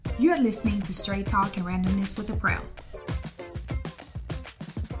You're listening to Straight Talk and Randomness with a Pro.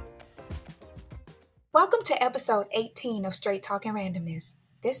 Welcome to episode 18 of Straight Talk and Randomness.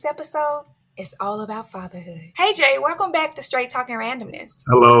 This episode is all about fatherhood. Hey Jay, welcome back to Straight Talk and Randomness.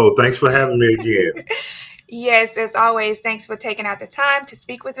 Hello, thanks for having me again. Yes, as always, thanks for taking out the time to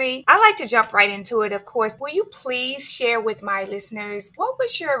speak with me. I like to jump right into it, of course. Will you please share with my listeners, what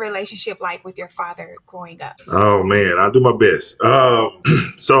was your relationship like with your father growing up? Oh man, I'll do my best.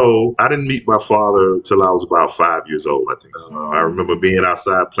 So I didn't meet my father till I was about 5 years old, I think. I remember being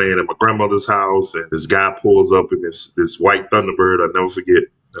outside playing at my grandmother's house, and this guy pulls up in this white Thunderbird. I'll never forget.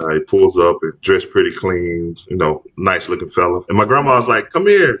 He pulls up and dressed pretty clean, nice looking fella. And my grandma was like, come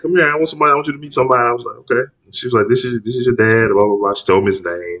here. I want you to meet somebody. I was like, okay. And she was like, this is your dad, blah, blah, blah. She told me his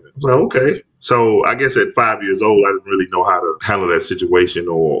name. I was like, okay. So I guess at 5 years old, I didn't really know how to handle that situation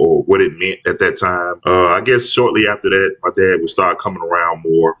or what it meant at that time. I guess shortly after that, my dad would start coming around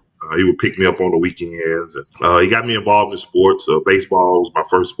more. He would pick me up on the weekends. And, he got me involved in sports. Baseball was my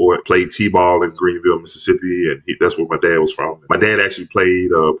first sport. Played T-ball in Greenville, Mississippi, and that's where my dad was from. My dad actually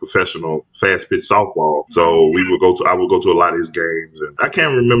played professional fast pitch softball, so I would go to a lot of his games. And I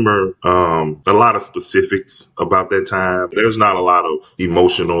can't remember a lot of specifics about that time. There's not a lot of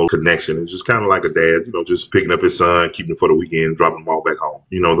emotional connection. It's just kind of like a dad, just picking up his son, keeping him for the weekend, dropping him all back home.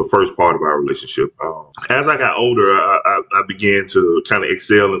 The first part of our relationship. As I got older, I began to kind of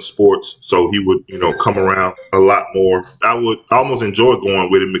excel in sports. So he would, come around a lot more. I would almost enjoy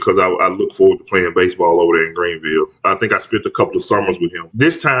going with him because I look forward to playing baseball over there in Greenville. I think I spent a couple of summers with him.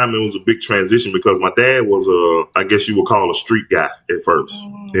 This time it was a big transition because my dad was I guess you would call a street guy at first,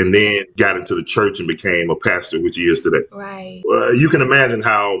 and then got into the church and became a pastor, which he is today. Right. You can imagine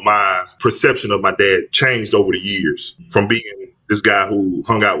how my perception of my dad changed over the years from being this guy who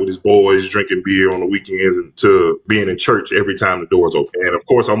hung out with his boys, drinking beer on the weekends, and to being in church every time the doors open. And of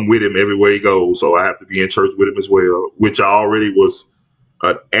course, I'm with him everywhere he goes, so I have to be in church with him as well, which I already was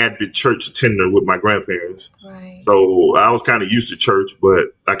an avid church attender with my grandparents. Right. So I was kind of used to church, but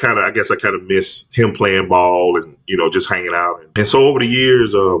I guess I kind of miss him playing ball and, just hanging out. And so over the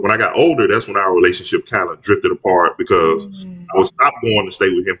years, when I got older, that's when our relationship kind of drifted apart because I would stop going to stay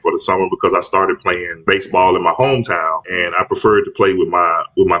with him for the summer because I started playing baseball in my hometown, and I preferred to play with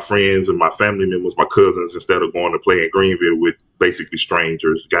my friends and my family members, my cousins, instead of going to play in Greenville with basically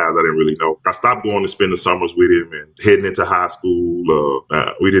strangers, guys I didn't really know. I stopped going to spend the summers with him, and heading into high school,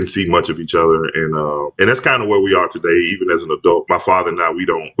 we didn't see much of each other, and that's kind of where we are today. Even as an adult, my father and I, we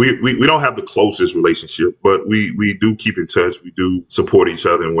don't have the closest relationship, but we do keep in touch. We do support each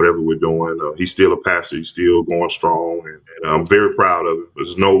other in whatever we're doing. He's still a pastor. He's still going strong, and I'm very proud of him.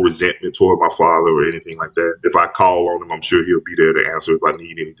 There's no resentment toward my father or anything like that. If I call on him, I'm sure he'll be there to answer if I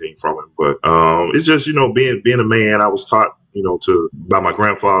need anything from him. But it's just being a man. I was taught by my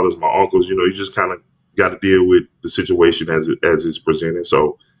grandfathers, my uncles. You just kind of got to deal with the situation as it's presented.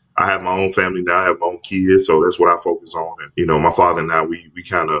 So I have my own family now. I have my own kids, so that's what I focus on. And my father and I,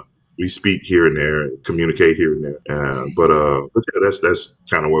 we speak here and there and communicate here and there. But yeah, that's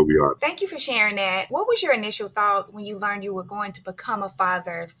kind of where we are. Thank you for sharing that. What was your initial thought when you learned you were going to become a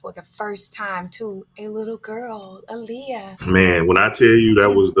father for the first time to a little girl, Aaliyah? Man, when I tell you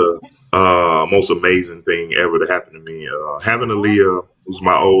that was the most amazing thing ever to happen to me. Having Aaliyah, who's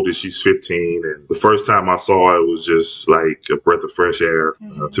my oldest, she's 15, and the first time I saw her, it was just like a breath of fresh air.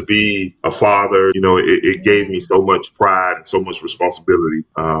 To be a father, it gave me so much pride and so much responsibility.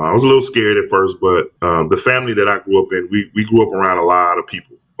 I was a little scared at first, but the family that I grew up in, we grew up around a lot of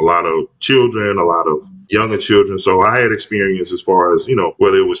people. A lot of children, a lot of younger children. So I had experience as far as,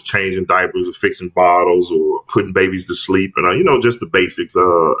 whether it was changing diapers or fixing bottles or putting babies to sleep and, just the basics.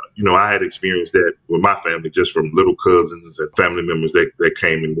 I had experienced that with my family just from little cousins and family members that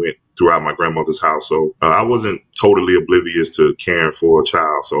came and went throughout my grandmother's house. So I wasn't totally oblivious to caring for a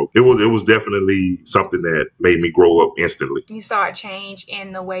child. So it was definitely something that made me grow up instantly. You saw a change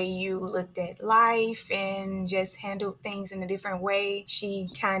in the way you looked at life and just handled things in a different way. She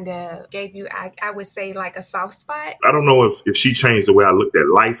kind of gave you, I would say, like a soft spot. I don't know if she changed the way I looked at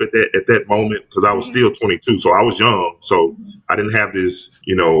life at that moment, because I was still 22. So I was young. So I didn't have this,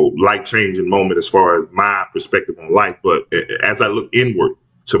 life-changing moment as far as my perspective on life. But as I look inward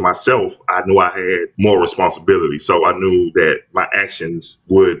to myself, I knew I had more responsibility. So I knew that my actions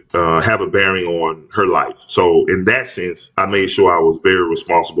would have a bearing on her life. So in that sense, I made sure I was very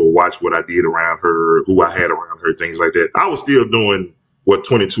responsible, watch what I did around her, who I had around her, things like that. I was still doing what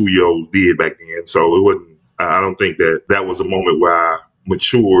 22-year-olds did back then. So it wasn't, I don't think that was a moment where I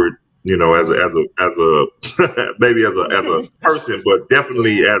matured, as a maybe as a person, but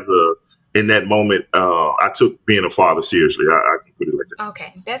definitely in that moment, I took being a father seriously. I can put it like that.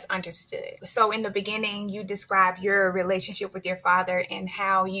 Okay, that's understood. So in the beginning, you described your relationship with your father and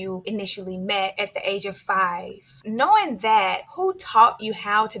how you initially met at the age of 5. Knowing that, who taught you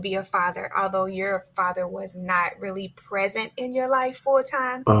how to be a father, although your father was not really present in your life full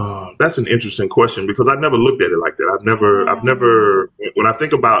time? That's an interesting question because I never looked at it like that. When I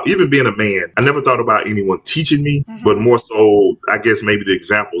think about even being a man, I never thought about anyone teaching me, but more so, I guess maybe the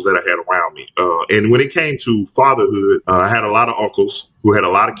examples that I had around me. And when it came to fatherhood, I had a lot of uncles who had a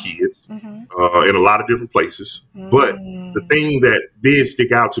lot of kids in a lot of different places. But the thing that did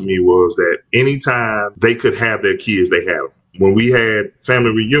stick out to me was that anytime they could have their kids, they had them. When we had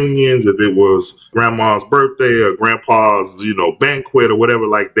family reunions, if it was grandma's birthday or grandpa's, banquet or whatever,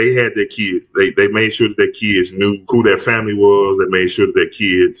 like they had their kids. They made sure that their kids knew who their family was. They made sure that their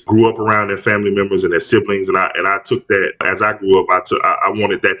kids grew up around their family members and their siblings. And I took that as I grew up. I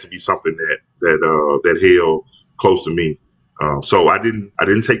wanted that to be something that held close to me. So I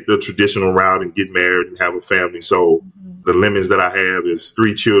didn't take the traditional route and get married and have a family. So the limits that I have is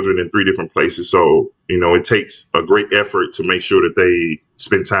 3 children in 3 different places. So, it takes a great effort to make sure that they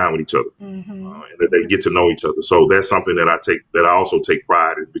spend time with each other and that they get to know each other. So that's something that I also take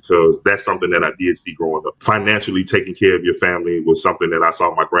pride in because that's something that I did see growing up. Financially taking care of your family was something that I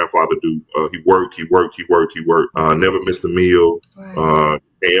saw my grandfather do. He worked, never missed a meal. Right.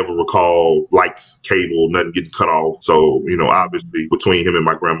 Can't ever recall lights, cable, nothing getting cut off. So, obviously between him and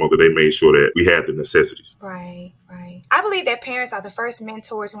my grandmother, they made sure that we had the necessities. Right. I believe that parents are the first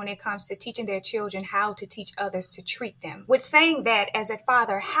mentors when it comes to teaching their children how to teach others to treat them. With saying that, as a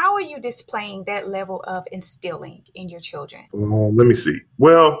father, how are you displaying that level of instilling in your children? Let me see.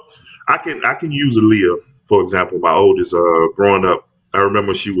 Well, I can use Aaliyah, for example, my oldest, growing up. I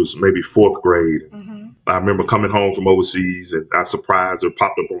remember she was maybe 4th grade. I remember coming home from overseas and I surprised her,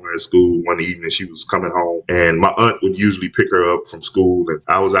 popped up on her at school one evening. She was coming home and my aunt would usually pick her up from school. And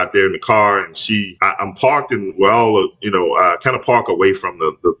I was out there in the car and I'm parked in, kind of park away from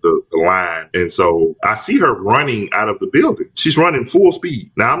the line. And so I see her running out of the building. She's running full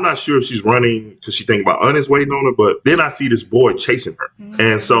speed. Now, I'm not sure if she's running because she thinks my aunt is waiting on her, but then I see this boy chasing her.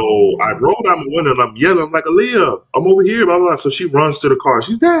 And so I roll down the window and I'm yelling, I'm like, Aaliyah, I'm over here, blah, blah, blah. So she runs to the car.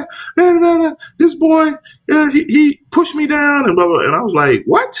 She's there, this boy, yeah, he pushed me down and blah, blah. And I was like,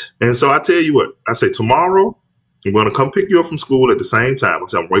 what? And so I tell you what, I say, tomorrow, I'm going to come pick you up from school at the same time. I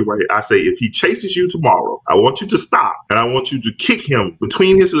say, I'm right here. I say, if he chases you tomorrow, I want you to stop and I want you to kick him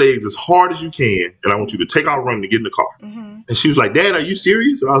between his legs as hard as you can. And I want you to take off running to get in the car. And she was like, Dad, are you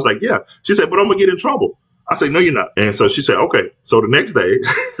serious? And I was like, yeah. She said, but I'm going to get in trouble. I said, no, you're not. And so she said, okay. So the next day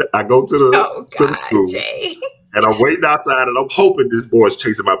I go to the school. Jay. And I'm waiting outside and I'm hoping this boy's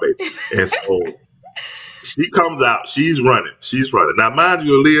chasing my baby. And so she comes out, she's running. Now, mind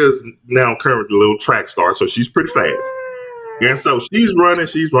you, Aaliyah's now currently a little track star, so she's pretty fast. And so she's running.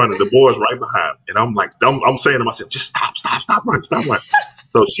 The boy's right behind me. And I'm like, I'm saying to myself, just stop running.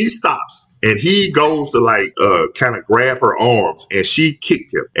 So she stops and he goes to kind of grab her arms and she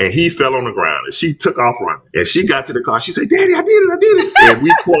kicked him and he fell on the ground and she took off running and she got to the car. She said, Daddy, I did it.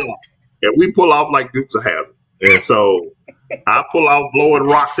 And we pull off like Dukes of Hazzard. And so I pull off blowing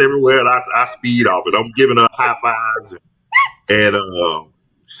rocks everywhere and I speed off and I'm giving her high fives.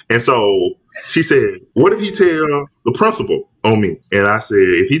 And so she said, what if he tell the principal on me? And I said,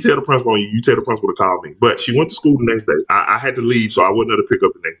 if he tell the principal on you, you tell the principal to call me. But she went to school the next day. I had to leave, so I wasn't there to pick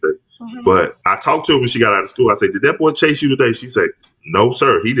up the next day. But I talked to her when she got out of school. I said, did that boy chase you today? She said, no,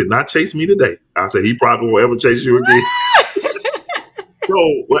 sir. He did not chase me today. I said, he probably won't ever chase you again.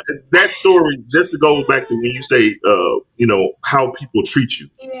 So that story just goes back to when you say, how people treat you.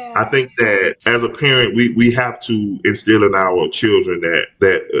 Yeah. I think that as a parent, we have to instill in our children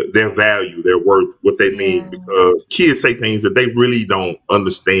that their value, their worth, what they mean, because kids say things that they really don't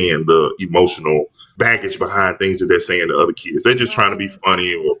understand the emotional baggage behind things that they're saying to other kids. They're just trying to be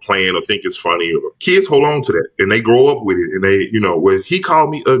funny or playing or think it's funny. Or kids hold on to that and they grow up with it and they, well, he called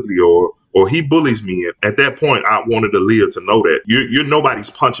me ugly or he bullies me. And at that point, I wanted Aaliyah to know that you're nobody's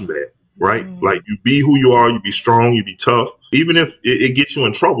punching bag, right? Like you be who you are, you be strong, you be tough. Even if it gets you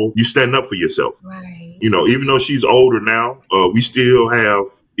in trouble, you stand up for yourself. Right. Even though she's older now, we still have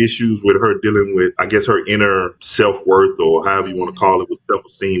issues with her dealing with, I guess, her inner self-worth or however you want to call it, with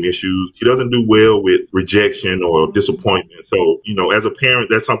self-esteem issues. She doesn't do well with rejection or disappointment. So, as a parent,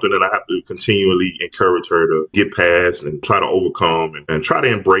 that's something that I have to continually encourage her to get past and try to overcome and try to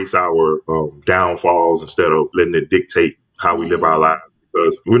embrace our downfalls instead of letting it dictate how we live our lives.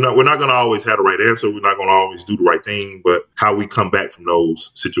 because we're not going to always have the right answer. We're not going to always do the right thing, but how we come back from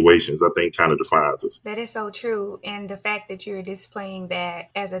those situations, I think, kind of defines us. That is so true. And the fact that you're displaying that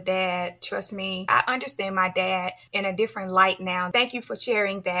as a dad, trust me, I understand my dad in a different light now. Thank you for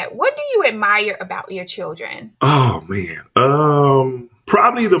sharing that. What do you admire about your children? Oh man.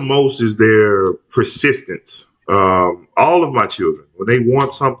 Probably the most is their persistence. All of my children, when they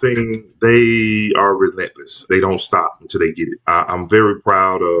want something, they are relentless. They don't stop until they get it. I'm very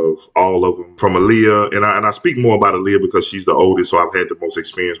proud of all of them. From Aaliyah, and I speak more about Aaliyah because she's the oldest, so I've had the most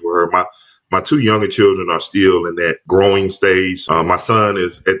experience with her. My two younger children are still in that growing stage. My son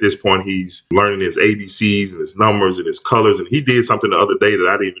is at this point, he's learning his ABCs and his numbers and his colors. And he did something the other day that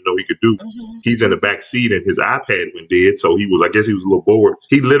I didn't even know he could do. He's in the back seat and his iPad went dead. So I guess he was a little bored.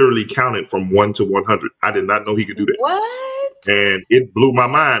 He literally counted from 1 to 100. I did not know he could do that. What? And it blew my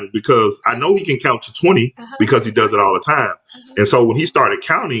mind because I know he can count to 20 because he does it all the time. And so when he started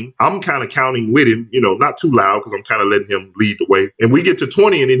counting, I'm kind of counting with him, not too loud because I'm kind of letting him lead the way. And we get to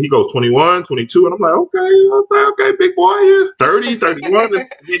 20 and then he goes 21, 22. And I'm like, okay, big boy, yeah. 30, 31. And then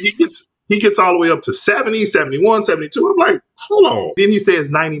he gets all the way up to 70, 71, 72. I'm like, hold on. Then he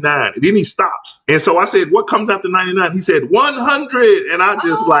says 99 and then he stops. And so I said, what comes after 99? He said 100. And I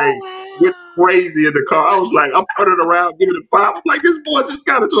just went crazy in the car. I was like, I'm turning around, giving it 5. I'm like, this boy just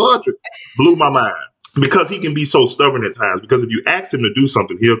got it to 100. Blew my mind. Because he can be so stubborn at times. Because if you ask him to do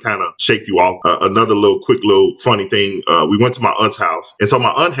something, he'll kind of shake you off. Another quick funny thing. We went to my aunt's house. And so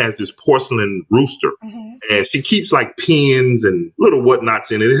my aunt has this porcelain rooster. And she keeps like pins and little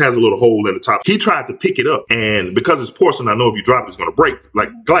whatnots in it. It has a little hole in the top. He tried to pick it up. And because it's porcelain, I know if you drop it, it's going to break like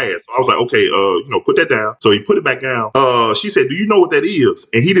glass. So I was like, okay, put that down. So he put it back down. She said, do you know what that is?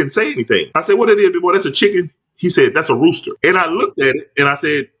 And he didn't say anything. I said, what it is, boy? That's a chicken. He said, that's a rooster. And I looked at it and I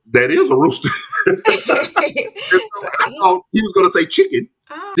said, that is a rooster. So I thought he was going to say chicken.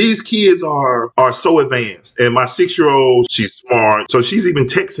 These kids are so advanced. And my 6-year-old, she's smart. So she's even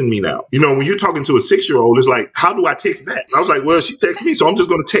texting me now. When you're talking to a 6-year-old, it's like, how do I text back? I was like, well, she texts me, so I'm just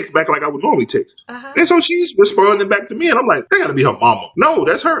going to text back like I would normally text. And so she's responding back to me. And I'm like, that got to be her mama. No,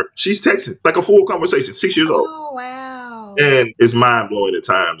 that's her. She's texting like a full conversation, 6 years old. Oh, wow. And it's mind blowing at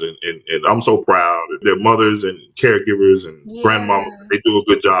times. And I'm so proud. Their mothers and caregivers and grandmama, they do a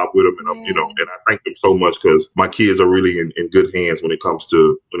good job with them. And and I thank them so much because my kids are really in good hands when it comes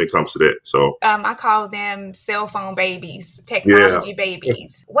to that. So I call them cell phone babies, technology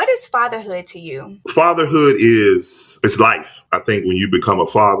babies. What is fatherhood to you? Fatherhood it's life. I think when you become a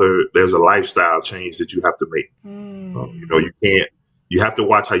father, there's a lifestyle change that you have to make. You have to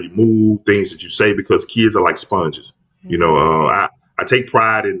watch how you move, things that you say, because kids are like sponges. I take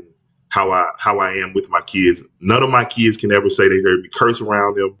pride in how I am with my kids. None of my kids can ever say they heard me curse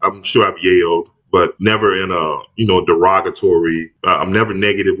around them. I'm sure I've yelled, but never in a derogatory. I'm never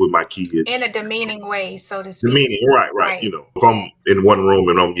negative with my kids. In a demeaning way, so to speak. Demeaning, right. If I'm in one room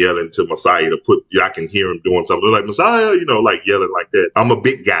and I'm yelling to Messiah I can hear him doing something like Messiah, like yelling like that. I'm a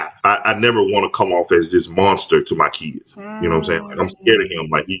big guy. I never want to come off as this monster to my kids. You know what I'm saying? Like, I'm scared of him.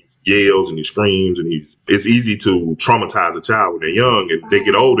 Like he yells and he screams and it's easy to traumatize a child when they're young and they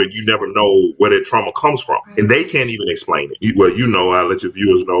get older. You never know where that trauma comes from, and they can't even explain it. Well, I'll let your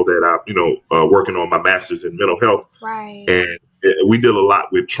viewers know that I, working on my master's in mental health, and we deal a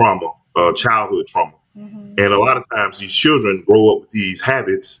lot with trauma, childhood trauma. And a lot of times these children grow up with these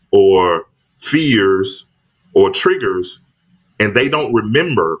habits or fears or triggers, and they don't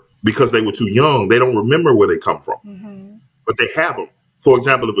remember because they were too young. They don't remember where they come from, but they have them. For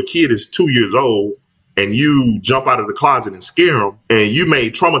example, if a kid is 2 years old and you jump out of the closet and scare them, and you may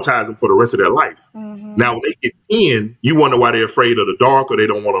traumatize them for the rest of their life. Now, when they get 10, you wonder why they're afraid of the dark or they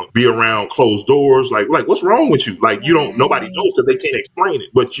don't want to be around closed doors. Like what's wrong with you? Like, nobody knows because they can't explain it,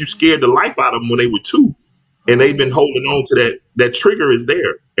 but you scared the life out of them when they were 2. And they've been holding on to that trigger is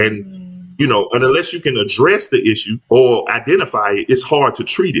there. And, and unless you can address the issue or identify it, it's hard to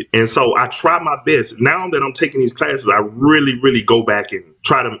treat it. And so I try my best. Now that I'm taking these classes, I really, really go back and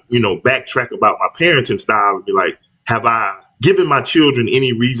try to, backtrack about my parenting style and be like, have I given my children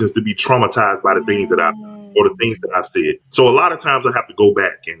any reasons to be traumatized by the things that or the things that I've said? So a lot of times I have to go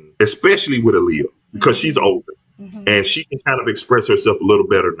back, and especially with Aaliyah, because she's older. And she can kind of express herself a little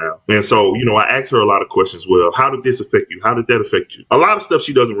better now. And so, I asked her a lot of questions. Well, how did this affect you? How did that affect you? A lot of stuff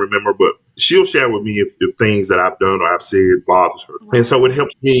she doesn't remember, but she'll share with me if things that I've done or I've said bothers her. And so it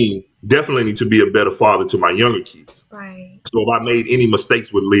helps me definitely to be a better father to my younger kids. Right. So if I made any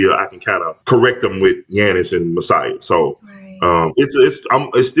mistakes with Leah, I can kind of correct them with Yanis and Messiah. So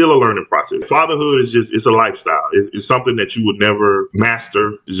it's still a learning process. Fatherhood is it's a lifestyle. It's something that you would never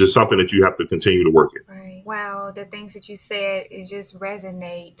master. It's just something that you have to continue to work at. Right. Wow, the things that you said, it just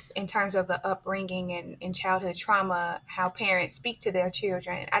resonates in terms of the upbringing and childhood trauma, how parents speak to their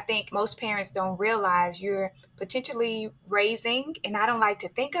children. I think most parents don't realize you're potentially raising, and I don't like to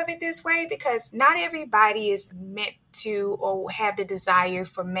think of it this way because not everybody is meant to or have the desire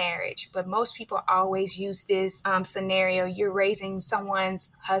for marriage, but most people always use this scenario: you're raising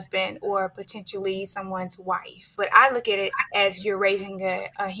someone's husband or potentially someone's wife. But I look at it as you're raising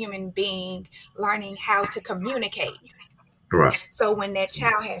a human being learning how to communicate. Right. So when that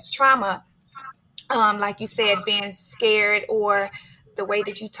child has trauma, like you said, being scared or the way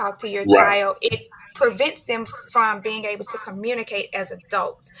that you talk to your Right. child, it prevents them from being able to communicate as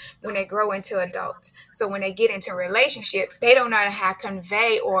adults when they grow into adults. So when they get into relationships, they don't know how to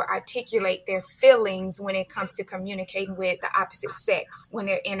convey or articulate their feelings when it comes to communicating with the opposite sex when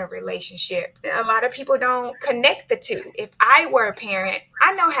they're in a relationship. A lot of people don't connect the two. If I were a parent,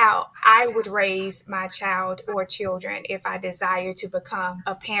 I know how I would raise my child or children if I desire to become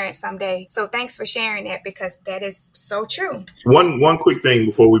a parent someday. So thanks for sharing that because that is so true. One quick thing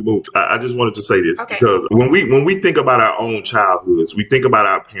before we move. I just wanted to say this Okay. because when we think about our own childhoods, we think about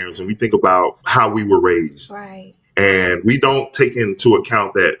our parents and we think about how we were raised. Right. And we don't take into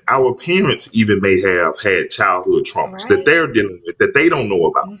account that our parents even may have had childhood traumas that Right. they're dealing with that they don't know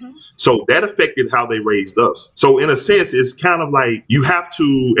about. Mm-hmm. So that affected how they raised us. So in a sense, it's kind of like you have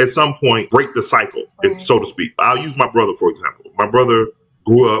to, at some point, break the cycle, Right. so to speak. I'll use my brother, for example. My brother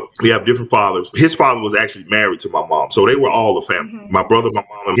grew up, we have different fathers. His father was actually married to my mom. So they were all a family. Mm-hmm. My brother, my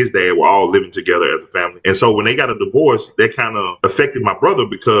mom, and his dad were all living together as a family. And so when they got a divorce, that kind of affected my brother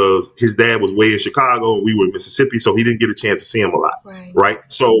because his dad was way in Chicago and we were in Mississippi. So he didn't get a chance to see him a lot. Right. Right.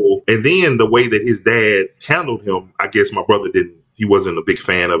 So, and then the way that his dad handled him, I guess my brother he wasn't a big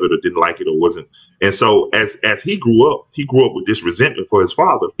fan of it or didn't like it or wasn't. And so as he grew up with this resentment for his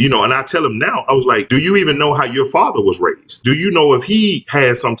father, and I tell him now, I was like, do you even know how your father was raised? Do you know if he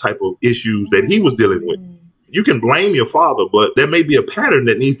had some type of issues that he was dealing with? You can blame your father, but there may be a pattern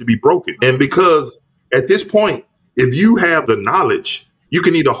that needs to be broken. And because at this point, if you have the knowledge, you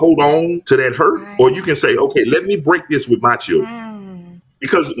can either hold on to that hurt or you can say, okay, let me break this with my children.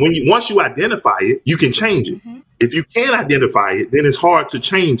 Because once you identify it, you can change it. Mm-hmm. If you can't identify it, then it's hard to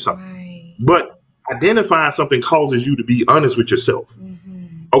change something. Right. But identifying something causes you to be honest with yourself.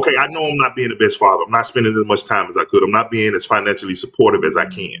 Mm-hmm. Okay, I know I'm not being the best father. I'm not spending as much time as I could. I'm not being as financially supportive as I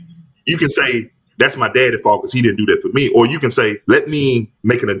can. You can say, that's my daddy's fault because he didn't do that for me. Or you can say, let me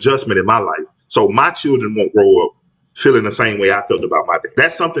make an adjustment in my life so my children won't grow up feeling the same way I felt about my dad.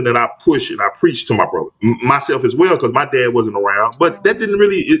 That's something that I push and I preach to my brother, myself as well, because my dad wasn't around. But that didn't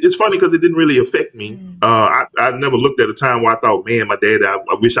really, it's funny because it didn't really affect me. I never looked at a time where I thought, man, my dad, I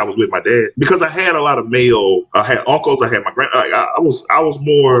wish I was with my dad. Because I had a lot of I had uncles, I had my I was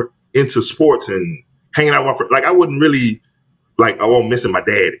more into sports and hanging out with my friends. Like I wouldn't really, I'm missing my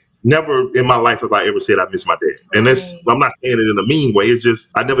daddy. Never in my life have I ever said I miss my dad. And I'm not saying it in a mean way. It's just,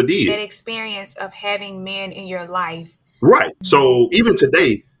 I never did. That experience of having men in your life. Right. So even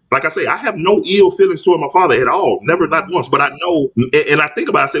today, like I say, I have no ill feelings toward my father at all. Never, not once. But I know, and I think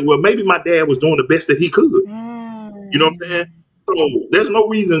about it, I say, well, maybe my dad was doing the best that he could. You know what I'm saying? So there's no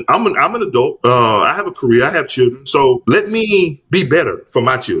reason. I'm an adult. I have a career. I have children. So let me be better for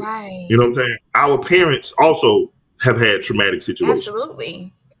my children. Right. You know what I'm saying? Our parents also have had traumatic situations.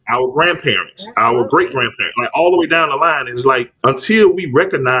 Absolutely. Our grandparents, Absolutely. our great grandparents, like all the way down the line. It's like until we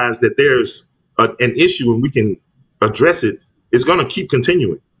recognize that there's an issue and we can address it, it's going to keep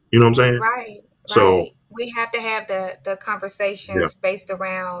continuing. You know what I'm saying? Right. So we have to have the conversations based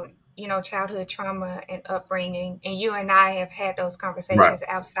around, childhood trauma and upbringing. And you and I have had those conversations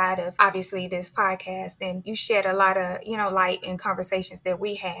outside of obviously this podcast. And you shed a lot of, light in conversations that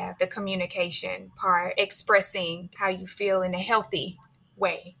we have, the communication part, expressing how you feel in a healthy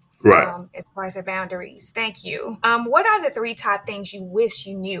way. Right. As far as the boundaries. Thank you. What are the 3 top things you wish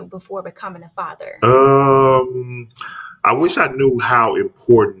you knew before becoming a father? I wish I knew how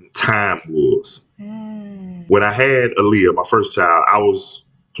important time was. When I had Aaliyah, my first child, I was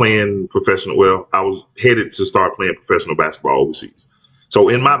playing professional. Well, I was headed to start playing professional basketball overseas. So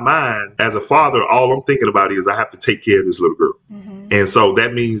in my mind, as a father, all I'm thinking about is I have to take care of this little girl. And so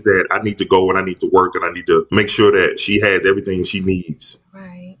that means that I need to go and I need to work and I need to make sure that she has everything she needs.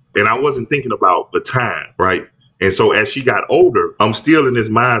 Right. And I wasn't thinking about the time, right? And so as she got older, I'm still in this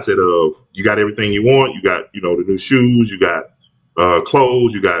mindset of you got everything you want. You got, the new shoes, you got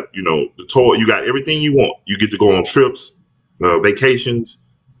clothes, you got, the toy, you got everything you want. You get to go on trips, vacations.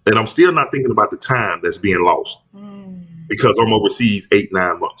 And I'm still not thinking about the time that's being lost. because I'm overseas 8,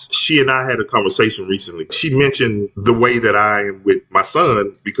 9 months. She and I had a conversation recently. She mentioned the way that I am with my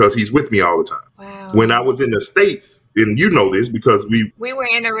son because he's with me all the time. Wow. When I was in the States, and you know this because We were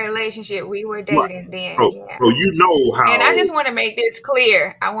in a relationship. We were right. dating then. So, Yeah. so you know And I how just want to make this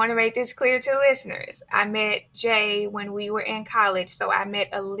clear. I want to make this clear to listeners. I met Jay when we were in college. So I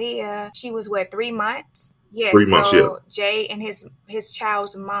met Aaliyah. She was what, 3 months? Yes. 3 months, yeah. So Jay and his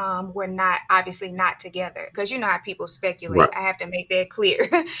child's mom were obviously not together, because you know how people speculate. Right. I have to make that clear.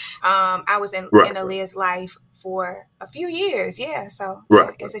 I was in Right. Aaliyah's life for a few years. Yeah. So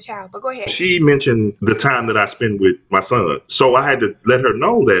Right. as a child. But go ahead. She mentioned the time that I spend with my son. So I had to let her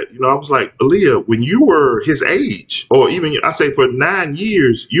know that, I was like, Aaliyah, when you were his age, or even I say for 9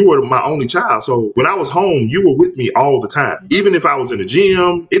 years, you were my only child. So when I was home, you were with me all the time. Even if I was in the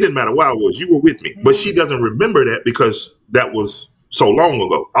gym, it didn't matter where I was, you were with me. But she doesn't remember that because that was so long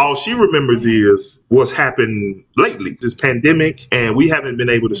ago. All she remembers is what's happened lately, this pandemic, and we haven't been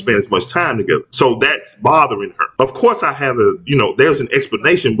able to spend as much time together. So that's bothering her. Of course, I have there's an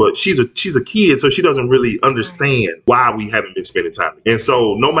explanation, but she's a kid, so she doesn't really understand why we haven't been spending time together. And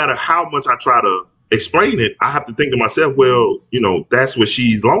so no matter how much I try to explain it, I have to think to myself, well, that's what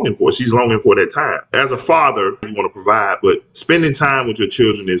she's longing for. She's longing for that time. As a father, you want to provide, but spending time with your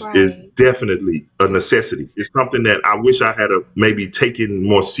children is definitely a necessity. It's something that I wish I had maybe taken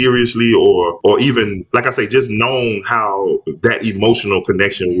more seriously, or even, like I say, just known how that emotional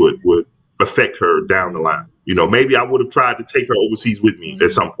connection would affect her down the line. Maybe I would have tried to take her overseas with me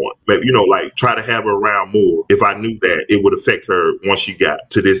at some point. Maybe, like try to have her around more if I knew that it would affect her once she got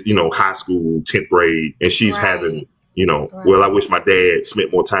to this, high school, 10th grade, and she's having, well, I wish my dad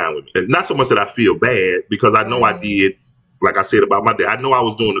spent more time with me. And not so much that I feel bad, because I know I did, like I said about my dad, I know I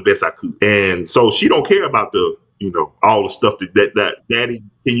was doing the best I could. And so she don't care about the, all the stuff that daddy,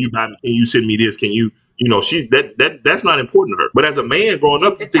 can you buy me, can you send me this? Can you, that's not important to her. But as a man growing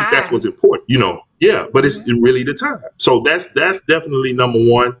up, I think that's what's important, Yeah, but it's really the time. So that's definitely number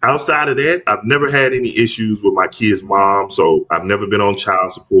one. Outside of that, I've never had any issues with my kid's mom. So I've never been on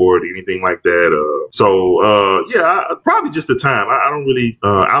child support, anything like that. Yeah, probably just the time. I don't really,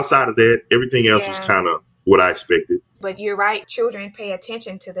 outside of that, everything else is kind of what I expected. But you're right. Children pay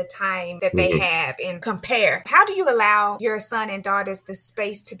attention to the time that they have and compare. How do you allow your son and daughters the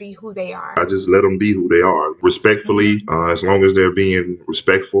space to be who they are? I just let them be who they are, respectfully. As long as they're being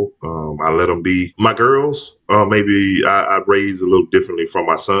respectful, I let them be. My girls, maybe I raise a little differently from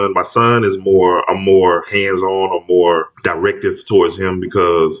my son. My son is I'm more hands-on or more directive towards him,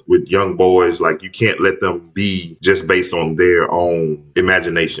 because with young boys, like, you can't let them be just based on their own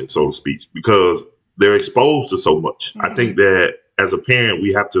imagination, so to speak, because they're exposed to so much. I think that as a parent,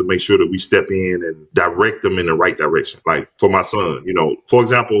 we have to make sure that we step in and direct them in the right direction. Like for my son, for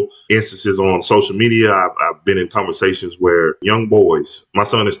example, instances on social media, I've been in conversations where young boys, my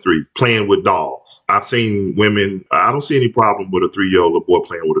son is 3, playing with dolls. I've seen women, I don't see any problem with a 3-year-old boy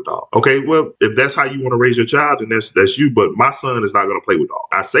playing with a doll. Okay, well, if that's how you want to raise your child, then that's you. But my son is not going to play with dolls.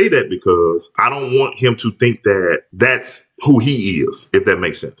 I say that because I don't want him to think that that's who he is, if that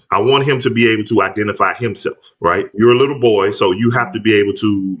makes sense. I want him to be able to identify himself, right? You're a little boy, so you have to be able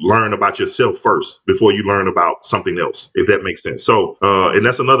to learn about yourself first before you learn about something else, if that makes sense. So, and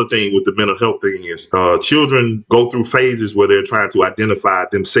that's another thing with the mental health thing is children go through phases where they're trying to identify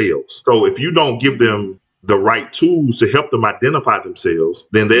themselves. So if you don't give them the right tools to help them identify themselves,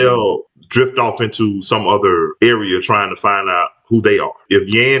 then they'll drift off into some other area trying to find out who they are. If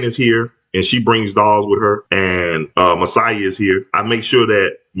Yan is here and she brings dolls with her, and Messiah is here, I make sure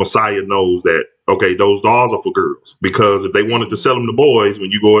that Messiah knows that, okay, those dolls are for girls. Because if they wanted to sell them to boys, when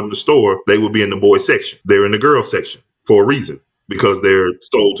you go in the store, they would be in the boys section. They're in the girls section for a reason, because they're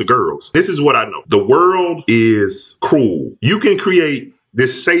sold to girls. This is what I know. The world is cruel. You can create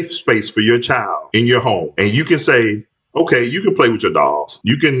this safe space for your child in your home, and you can say, okay, you can play with your dolls.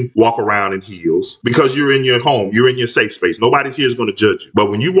 You can walk around in heels because you're in your home. You're in your safe space. Nobody's here is going to judge you. But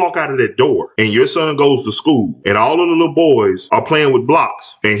when you walk out of that door and your son goes to school and all of the little boys are playing with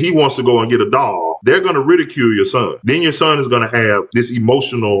blocks and he wants to go and get a doll, they're going to ridicule your son. Then your son is going to have this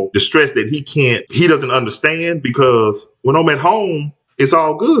emotional distress that he doesn't understand, because when I'm at home, it's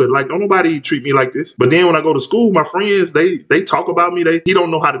all good. Like, don't nobody treat me like this. But then when I go to school, my friends, they talk about me. He don't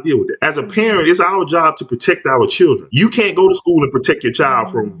know how to deal with it. As a parent, it's our job to protect our children. You can't go to school and protect your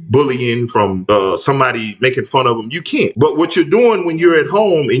child from bullying, from somebody making fun of them. You can't. But what you're doing when you're at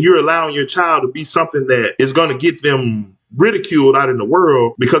home and you're allowing your child to be something that is going to get them ridiculed out in the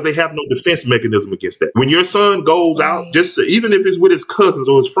world because they have no defense mechanism against that. When your son goes out, Right. just even if it's with his cousins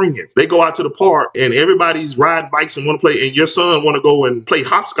or his friends, they go out to the park and everybody's riding bikes and want to play, and your son want to go and play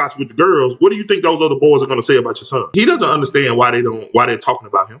hopscotch with the girls. What do you think those other boys are going to say about your son? He doesn't understand why they're talking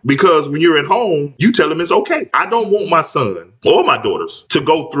about him. Because when you're at home, you tell him it's okay. I don't want my son or my daughters to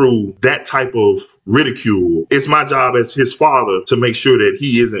go through that type of ridicule. It's my job as his father to make sure that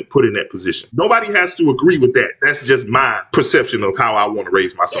he isn't put in that position. Nobody has to agree with that. That's just my perception of how I want to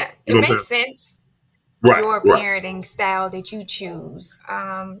raise my son. Yeah, You it know what I'm makes sense. saying? Your Right. parenting style that you choose,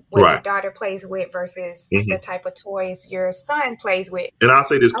 what your Right. daughter plays with versus hmm the type of toys your son plays with. And I'll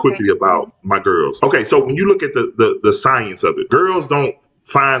say this Okay. quickly about my girls. Okay, so when you look at the science of it, girls don't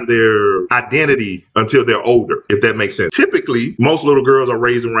find their identity until they're older, if that makes sense. Typically, most little girls are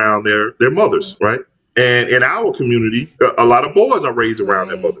raised around their mothers, right? And in our community, a lot of boys are raised around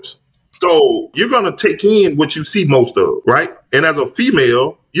their Right. mothers. So you're gonna take in what you see most of, right? And as a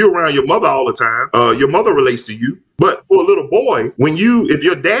female, you're around your mother all the time. Your mother relates to you. But for a little boy, if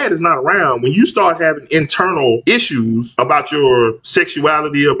your dad is not around, when you start having internal issues about your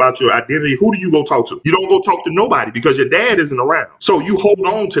sexuality, about your identity, who do you go talk to? You don't go talk to nobody because your dad isn't around. So you hold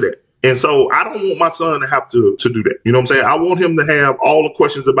on to that. And so I don't want my son to have to do that. You know what I'm saying? I want him to have all the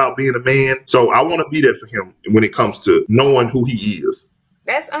questions about being a man. So I want to be there for him when it comes to knowing who he is.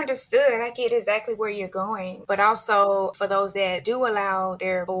 That's understood. I get exactly where you're going. But also, for those that do allow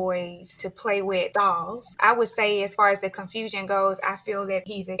their boys to play with dolls, I would say, as far as the confusion goes, I feel that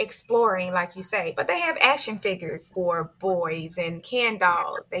he's exploring, like you say. But they have action figures for boys and Ken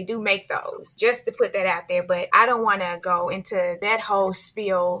dolls. They do make those, just to put that out there. But I don't want to go into that whole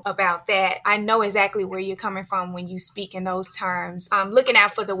spiel about that. I know exactly where you're coming from when you speak in those terms. Looking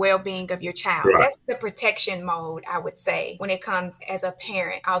out for the well-being of your child. Right. That's the protection mode, I would say, when it comes as a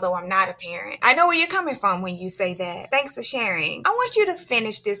parent, although I'm not a parent. I know where you're coming from when you say that. Thanks for sharing. I want you to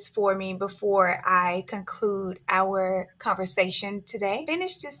finish this for me before I conclude our conversation today.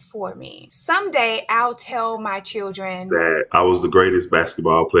 Finish this for me. Someday I'll tell my children That I was the greatest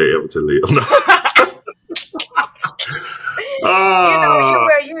basketball player ever to live. you know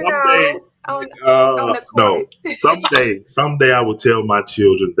where you're Someday, on the no. court. Someday I will tell my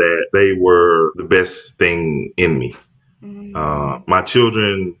children that they were the best thing in me. My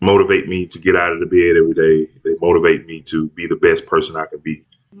children motivate me to get out of the bed every day. They motivate me to be the best person I can be.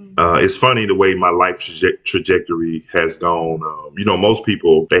 It's funny the way my life trajectory has gone. Most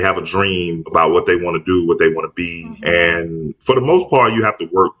people, they have a dream about what they want to do, what they want to be. And for the most part, you have to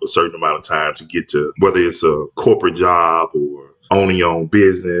work a certain amount of time to get to, whether it's a corporate job or owning your own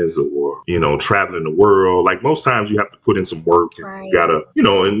business or, traveling the world. Like most times you have to put in some work and Right. you gotta,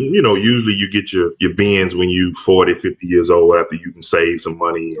 usually you get your bins when you 40, 50 years old after you can save some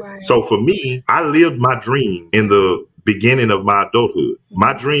money. Right. So for me, I lived my dream in the beginning of my adulthood.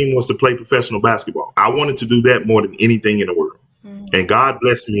 My dream was to play professional basketball. I wanted to do that more than anything in the world. And God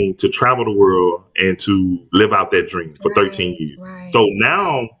blessed me to travel the world and to live out that dream for 13 years. Right. So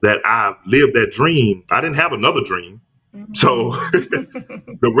now that I've lived that dream, I didn't have another dream. So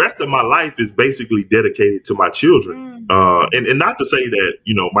the rest of my life is basically dedicated to my children. And not to say that,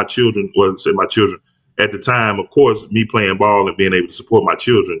 my children, at the time, of course, me playing ball and being able to support my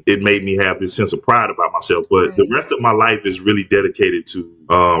children, it made me have this sense of pride about myself. But the rest of my life is really dedicated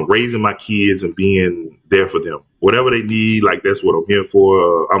to raising my kids and being there for them. Whatever they need, like that's what I'm here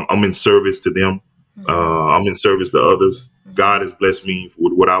for. I'm in service to them. I'm in service to others. God has blessed me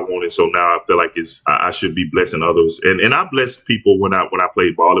with what I wanted, so now I feel like I should be blessing others. And I blessed people when I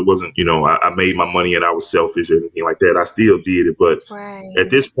played ball. It wasn't, I made my money and I was selfish or anything like that. I still did it, but at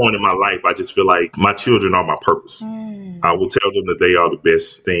this point in my life, I just feel like my children are my purpose. I will tell them that they are the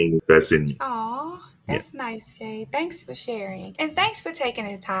best thing that's in me. Aw, that's nice, Jay. Thanks for sharing. And thanks for taking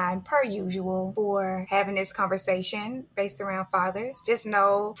the time, per usual, for having this conversation based around fathers. Just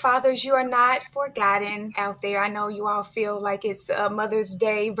know, fathers, you are not forgotten out there. I know you all feel like it's a Mother's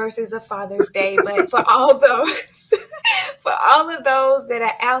Day versus a Father's Day, but for all those... For all of those that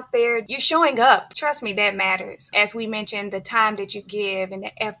are out there, you're showing up. Trust me, that matters. As we mentioned, the time that you give and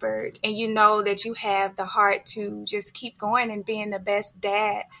the effort, and you know that you have the heart to just keep going and being the best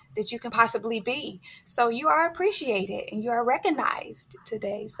dad that you can possibly be. So you are appreciated and you are recognized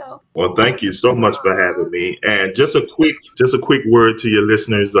today. So, well, thank you so much for having me. And just a quick word to your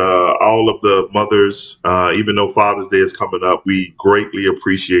listeners, all of the mothers, even though Father's Day is coming up, we greatly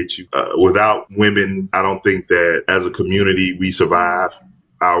appreciate you. Without women, I don't think that as a community we survive.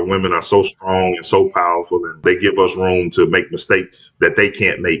 Our women are so strong and so powerful, and they give us room to make mistakes that they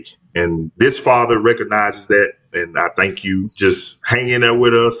can't make. And this father recognizes that. And I thank you just hanging there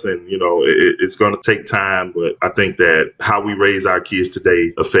with us. And, it's going to take time, but I think that how we raise our kids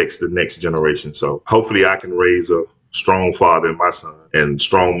today affects the next generation. So hopefully I can raise a strong father in my son and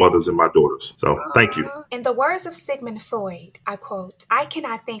strong mothers in my daughters. So thank you. In the words of Sigmund Freud, I quote, "I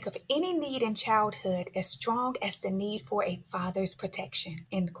cannot think of any need in childhood as strong as the need for a father's protection,"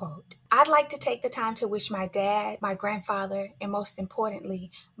 end quote. I'd like to take the time to wish my dad, my grandfather, and most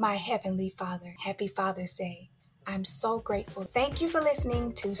importantly, my heavenly father, happy Father's Day. I'm so grateful. Thank you for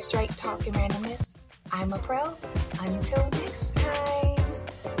listening to Straight Talk and Randomness. I'm April. Until next time.